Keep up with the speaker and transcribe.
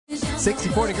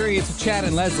64 degrees with Chad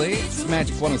and Leslie. It's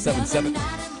Magic 107.7.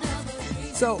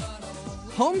 So,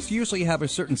 homes usually have a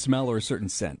certain smell or a certain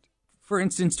scent. For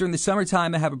instance, during the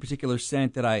summertime, I have a particular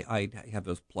scent that I have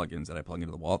those plugins that I plug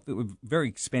into the wall. It was very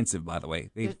expensive, by the way.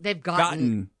 They've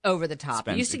gotten over the top.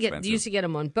 You used to get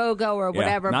them on BOGO or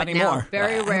whatever, not but anymore. now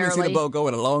very rarely. I haven't seen a BOGO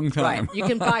in a long time. Right. You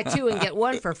can buy two and get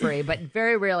one for free, but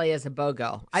very rarely is a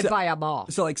BOGO. I buy them all.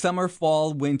 So like summer,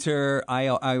 fall, winter, I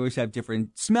always have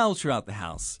different smells throughout the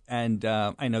house, and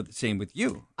I know the same with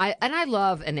you. I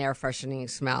love an air freshening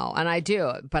smell, and I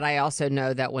do. But I also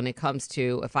know that when it comes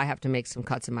to if I have to make some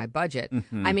cuts in my budget,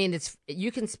 I mean,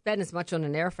 you can spend as much on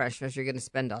an air freshener as you're going to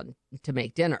spend on to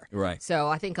make dinner. Right. So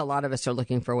I think a lot of us are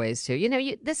looking for ways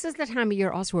to, this is the time of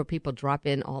year also where people drop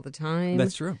in all the time.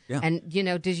 That's true. Yeah. And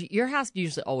your house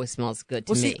usually always smells good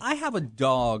to me. Well, see, I have a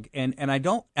dog, and I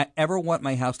don't ever want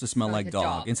my house to smell like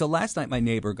dog. And so last night, my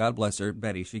neighbor, God bless her,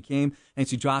 Betty, she came and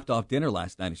she dropped off dinner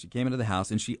last night, and she came into the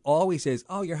house, and she always says,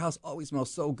 "Oh, your house always smells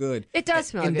so good." It does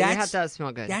smell good. Your house does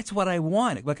smell good. That's what I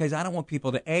want, because I don't want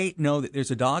people to A, know that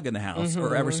there's a dog in the house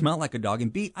or ever smell like a dog,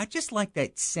 and B, I just like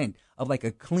that scent of like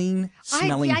a clean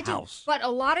smelling house. But a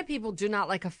lot of people do not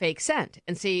like a fake scent.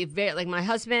 And see, like my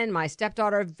husband, my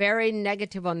stepdaughter, very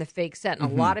negative on the fake scent. A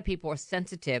lot of people are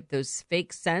sensitive, those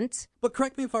fake scents. But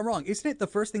correct me if I'm wrong, isn't it the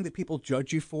first thing that people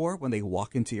judge you for when they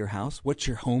walk into your house, what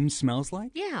your home smells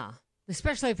like? Yeah,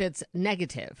 especially if it's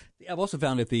negative. I've also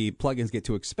found if the plugins get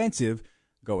too expensive,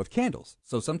 go with candles.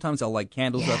 So sometimes I'll light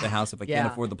candles throughout the house if I can't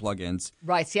afford the plugins.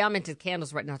 Right. See, I'm into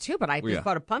candles right now, too, but I just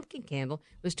bought a pumpkin candle.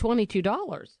 It was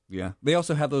 $22. Yeah. They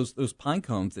also have those pine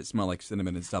cones that smell like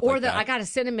cinnamon and stuff like that. I got a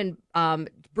cinnamon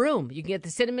broom. You can get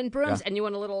the cinnamon brooms, and you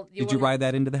want a little... Did you ride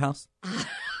that into the house?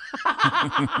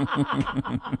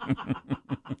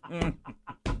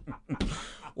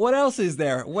 What else is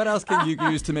there? What else can you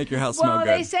use to make your house smell good?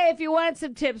 Well, they say if you want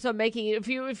some tips on making it,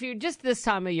 if you just this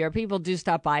time of year, people do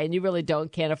stop by and you really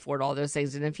can't afford all those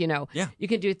things. And if you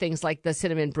can do things like the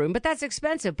cinnamon broom, but that's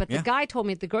expensive. But the guy told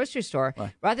me at the grocery store,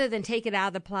 rather than take it out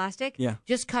of the plastic,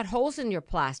 just cut holes in your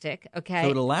plastic, okay? So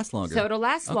it'll last longer. That's a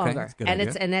good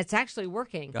idea. And it's actually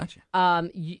working. Gotcha.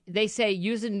 They say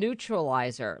use a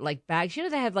neutralizer, like bags.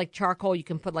 They have like charcoal you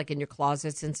can put like in your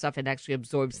closets and stuff. It actually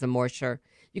absorbs the moisture.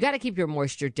 You got to keep your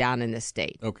moisture down in this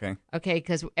state. Okay. Okay,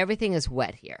 because everything is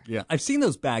wet here. Yeah. I've seen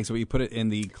those bags where you put it in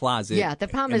the closet. Yeah, the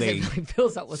problem is it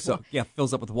fills up with water. Yeah,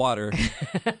 fills up with water.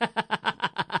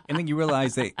 And then you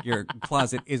realize that your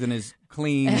closet isn't as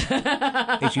clean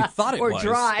as you thought it was.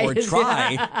 Or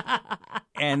dry.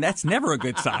 And that's never a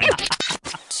good sign.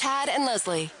 Chad and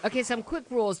Leslie. Okay, some quick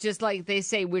rules. Just like they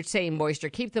say, we're saying moisture.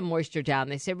 Keep the moisture down.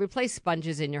 They say replace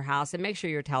sponges in your house and make sure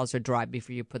your towels are dry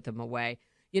before you put them away.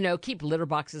 Keep litter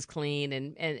boxes clean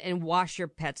and wash your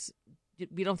pets.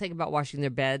 We don't think about washing their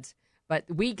beds, but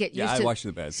we get used to... I wash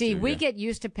the beds, See, too, we get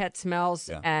used to pet smells.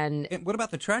 Yeah. And what about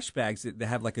the trash bags that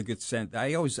have like a good scent? I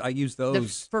use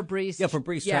those. The Febreze. Yeah,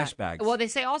 Febreze trash bags. Well, they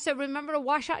say also remember to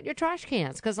wash out your trash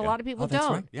cans because a lot of people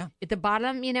don't. Right. Yeah. At the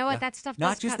bottom, that stuff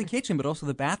Not just the kitchen, but also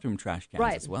the bathroom trash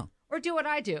cans as well. Or do what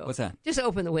I do. What's that? Just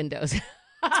open the windows.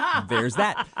 There's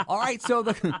that. All right, so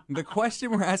the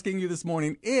question we're asking you this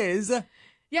morning is...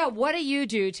 Yeah, what do you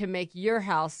do to make your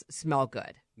house smell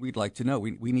good? We'd like to know.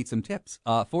 We need some tips.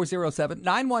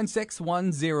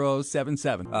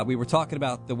 407-916-1077. We were talking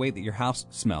about the way that your house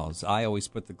smells. I always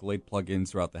put the Glade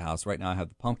plug-ins throughout the house. Right now I have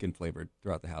the pumpkin flavored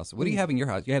throughout the house. What do you have in your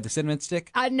house? You have the cinnamon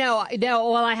stick? No.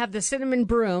 Well, I have the cinnamon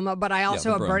broom, but I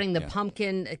also am burning the yeah.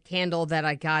 pumpkin candle that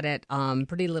I got at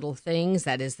Pretty Little Things.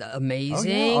 That is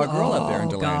amazing. Our girl up there in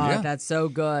DeLand, God, yeah. That's so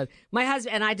good. My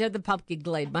husband, and I did the pumpkin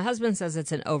Glade. My husband says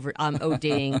it's an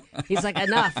ODing. He's like,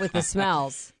 enough with the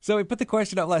smells. So we put the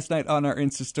question up last night on our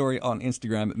Insta story on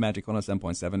Instagram at Magic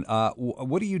 107.7.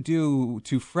 What do you do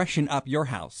to freshen up your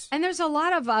house? And there's a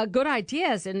lot of good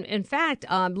ideas. And in fact,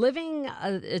 living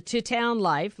to town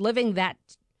life, living that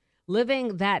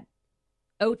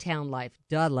O-Town life.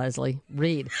 Duh, Leslie.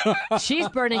 Read. She's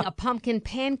burning a pumpkin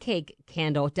pancake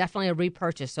candle. Definitely a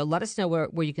repurchase. So let us know where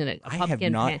you can get a pumpkin. I have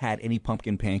not had any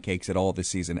pumpkin pancakes at all this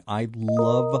season. I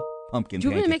love pumpkin pancakes. Do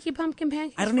you want me to make you pumpkin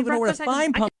pancakes? I don't even know where to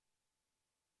find pumpkin.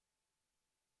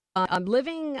 I'm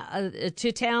living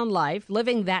to town life,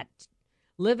 living that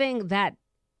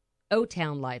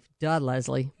O-Town life. Duh,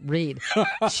 Leslie. Read.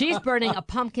 She's burning a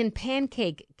pumpkin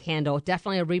pancake candle.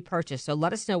 Definitely a repurchase. So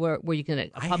let us know where you can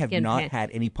get a pumpkin. I have not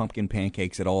had any pumpkin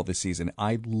pancakes at all this season.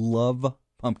 I love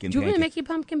pumpkin pancakes. Do you want me to make you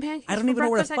pumpkin pancakes? I don't even know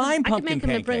where to find pumpkin pancakes. I can make them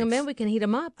and bring them in. We can heat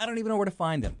them up. I don't even know where to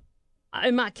find them.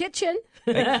 In my kitchen.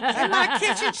 In my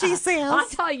kitchen, she says. I'll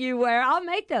tell you where. I'll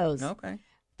make those. Okay.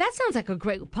 That sounds like a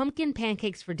great pumpkin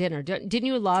pancakes for dinner. Didn't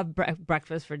you love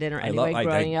breakfast for dinner anyway? I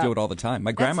growing up? do it all the time.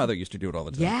 My grandmother used to do it all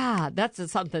the time. Yeah,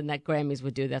 that's something that Grammys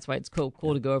would do. That's why it's cool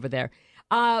to go over there.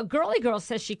 Girly Girl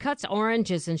says she cuts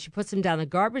oranges and she puts them down the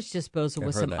garbage disposal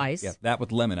with some ice. Yeah, that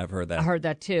with lemon. I've heard that. I heard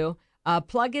that too.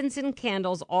 Plug-ins and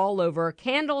candles all over.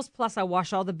 Candles, plus I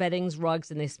wash all the beddings, rugs,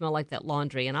 and they smell like that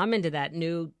laundry. And I'm into that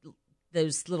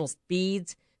those little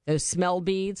beads. Those smell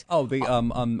beads. Oh, the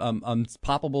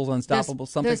poppables, unstoppables,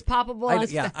 something. Those poppable.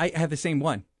 I have the same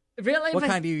one. Really? What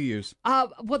kind do you use?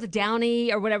 Well, the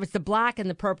Downy or whatever. It's the black and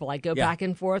the purple. I go back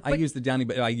and forth. I use the Downy,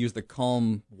 but I use the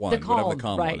Calm one. Whatever the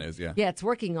Calm one is. Yeah. Yeah, it's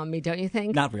working on me, don't you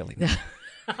think? Not really.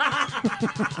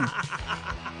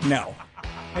 No.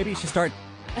 Maybe you should start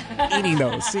eating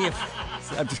those. See if.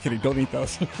 I'm just kidding. Don't eat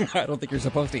those. I don't think you're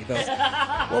supposed to eat those.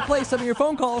 We'll play some of your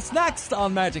phone calls next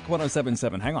on Magic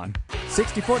 107.7. Hang on.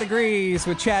 64 degrees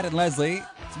with Chad and Leslie.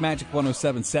 It's Magic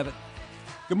 107.7.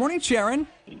 Good morning, Sharon.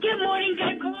 Good morning.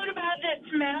 I'm calling about the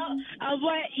smell of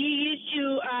what you use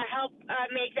to help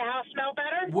make the house smell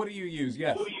better. What do you use?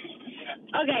 Yes.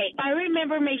 Okay. I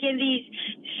remember making these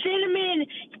cinnamon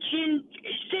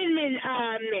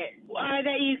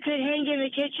that you could hang in the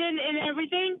kitchen and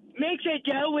everything. Mix a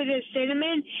dough with the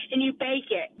cinnamon and you bake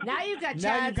it. Now you've got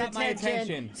Chad's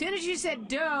attention. As soon as you said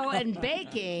dough and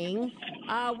baking,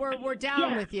 we're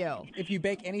down with you. If you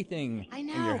bake anything in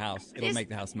your house, it'll make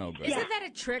the house smell good. Isn't that a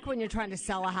trick when you're trying to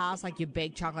sell a house, like you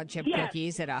bake chocolate chip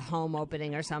cookies at a home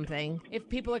opening or something? If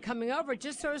people are coming over,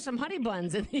 just throw some honey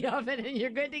buns in the oven and you're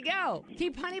good to go.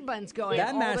 Keep honey buns going all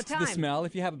the time. That masks the smell.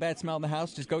 If you have a bad smell in the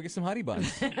house, just go get some honey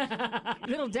buns.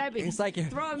 Little Debbie. It's like,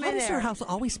 throw them in why does there. your house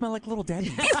always smell like Little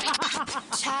Debbie?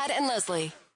 Chad and Leslie.